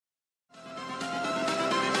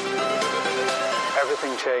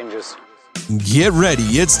nothing changes. Get ready,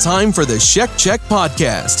 it's time for the Sheck Check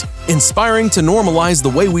podcast, inspiring to normalize the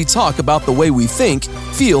way we talk about the way we think,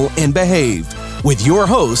 feel, and behave. With your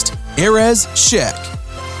host, Erez Sheck.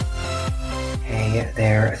 Hey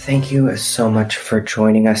there, thank you so much for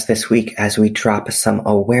joining us this week as we drop some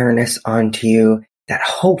awareness onto you that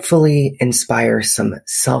hopefully inspires some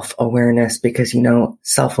self-awareness, because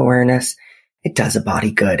self-awareness, it does a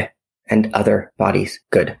body good and other bodies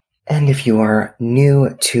good. And if you are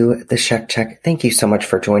new to the Sheck Check, thank you so much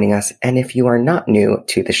for joining us. And if you are not new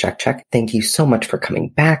to the Sheck Check, thank you so much for coming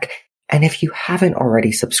back. And if you haven't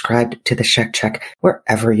already subscribed to the Sheck Check,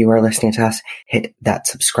 wherever you are listening to us, hit that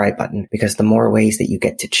subscribe button, because the more ways that you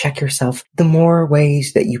get to check yourself, the more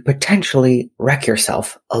ways that you potentially wreck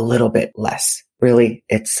yourself a little bit less. Really,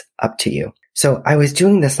 it's up to you. So I was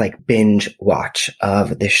doing this binge watch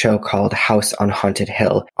of the show called House on Haunted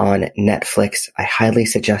Hill on Netflix. I highly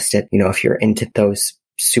suggest it, if you're into those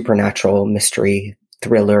supernatural mystery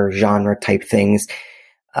thriller genre type things,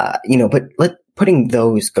 but putting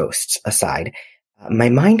those ghosts aside, my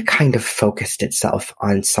mind kind of focused itself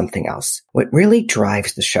on something else. What really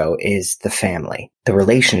drives the show is the family, the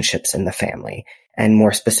relationships in the family, and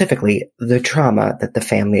more specifically, the trauma that the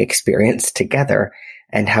family experienced together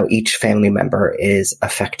and how each family member is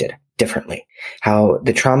affected differently. How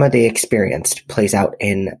the trauma they experienced plays out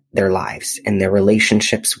in their lives, in their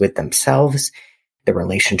relationships with themselves, their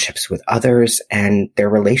relationships with others, and their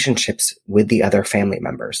relationships with the other family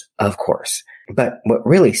members, of course. But what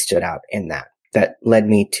really stood out in that led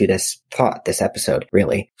me to this thought, this episode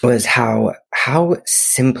really, was how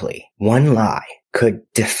simply one lie could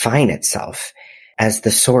define itself as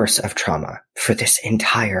the source of trauma for this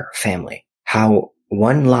entire family. How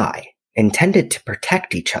one lie intended to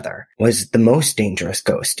protect each other was the most dangerous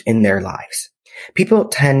ghost in their lives. People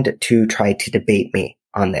tend to try to debate me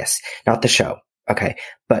on this, not the show, okay,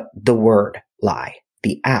 but the word lie,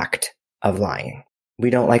 the act of lying.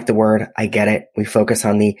 We don't like the word, I get it. We focus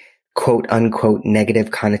on the quote unquote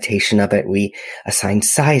negative connotation of it. We assign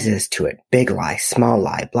sizes to it, big lie, small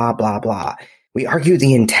lie, blah, blah, blah. We argue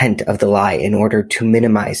the intent of the lie in order to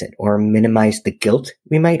minimize it, or minimize the guilt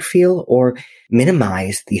we might feel, or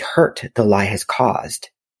minimize the hurt the lie has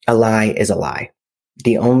caused. A lie is a lie.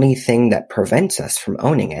 The only thing that prevents us from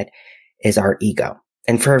owning it is our ego.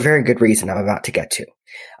 And for a very good reason I'm about to get to.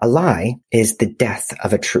 A lie is the death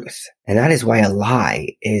of a truth. And that is why a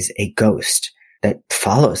lie is a ghost that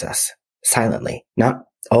follows us silently, not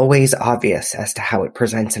always obvious as to how it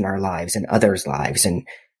presents in our lives and others' lives and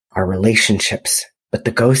our relationships, but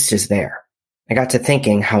the ghost is there. I got to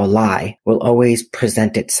thinking how a lie will always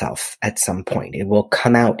present itself at some point. It will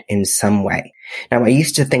come out in some way. Now, I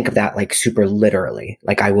used to think of that super literally,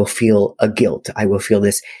 I will feel a guilt. I will feel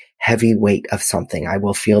this heavy weight of something. I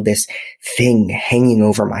will feel this thing hanging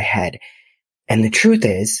over my head. And the truth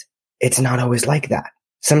is, it's not always like that.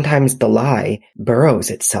 Sometimes the lie burrows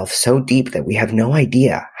itself so deep that we have no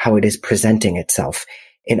idea how it is presenting itself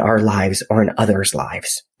in our lives or in others'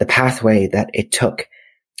 lives. The pathway that it took,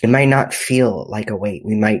 it might not feel like a weight.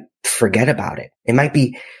 We might forget about it. It might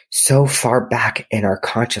be so far back in our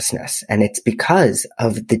consciousness, and it's because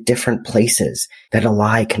of the different places that a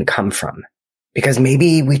lie can come from. Because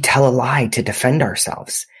maybe we tell a lie to defend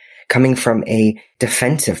ourselves, coming from a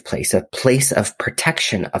defensive place, a place of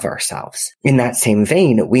protection of ourselves. In that same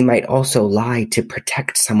vein, we might also lie to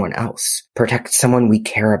protect someone else, protect someone we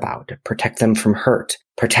care about, protect them from hurt,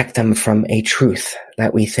 protect them from a truth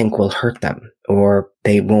that we think will hurt them or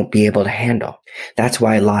they won't be able to handle. That's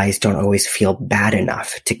why lies don't always feel bad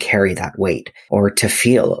enough to carry that weight or to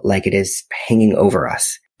feel like it is hanging over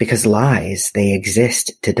us. Because lies, they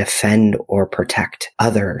exist to defend or protect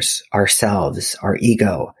others, ourselves, our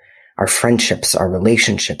ego, our friendships, our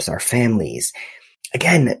relationships, our families.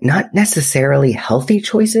 Again, not necessarily healthy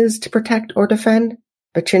choices to protect or defend,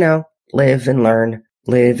 but live and learn,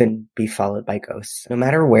 live and be followed by ghosts. No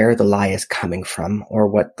matter where the lie is coming from or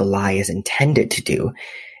what the lie is intended to do,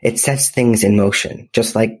 it sets things in motion,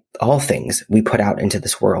 just like all things we put out into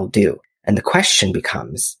this world do. And the question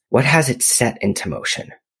becomes, what has it set into motion?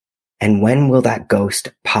 And when will that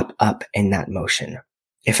ghost pop up in that motion?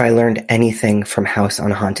 If I learned anything from House on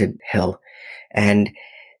Haunted Hill and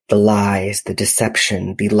the lies, the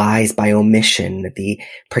deception, the lies by omission, the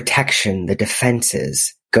protection, the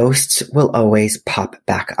defenses, ghosts will always pop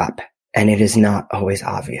back up, and it is not always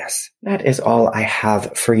obvious. That is all I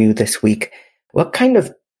have for you this week. What kind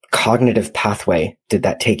of cognitive pathway did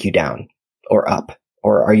that take you down, or up,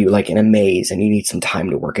 Or are you like in a maze and you need some time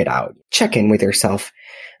to work it out? Check in with yourself.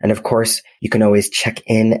 And of course, you can always check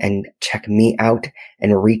in and check me out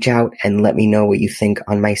and reach out and let me know what you think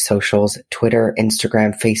on my socials, Twitter,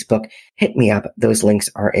 Instagram, Facebook. Hit me up. Those links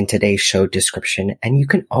are in today's show description. And you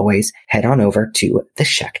can always head on over to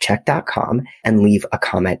thesheckcheck.com and leave a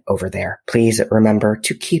comment over there. Please remember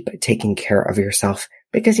to keep taking care of yourself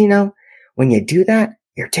because, when you do that,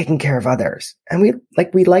 you're taking care of others. And we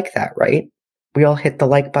like that, right? We all hit the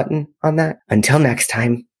like button on that. Until next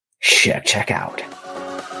time, check out.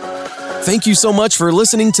 Thank you so much for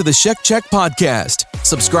listening to the Check Podcast.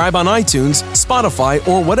 Subscribe on iTunes, Spotify,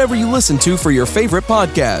 or whatever you listen to for your favorite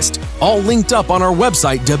podcast. All linked up on our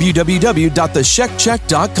website,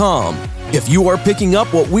 www.thesheckcheck.com. If you are picking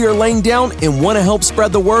up what we are laying down and want to help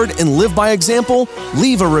spread the word and live by example,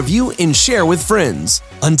 leave a review and share with friends.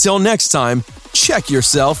 Until next time, check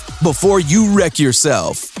yourself before you wreck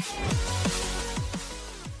yourself.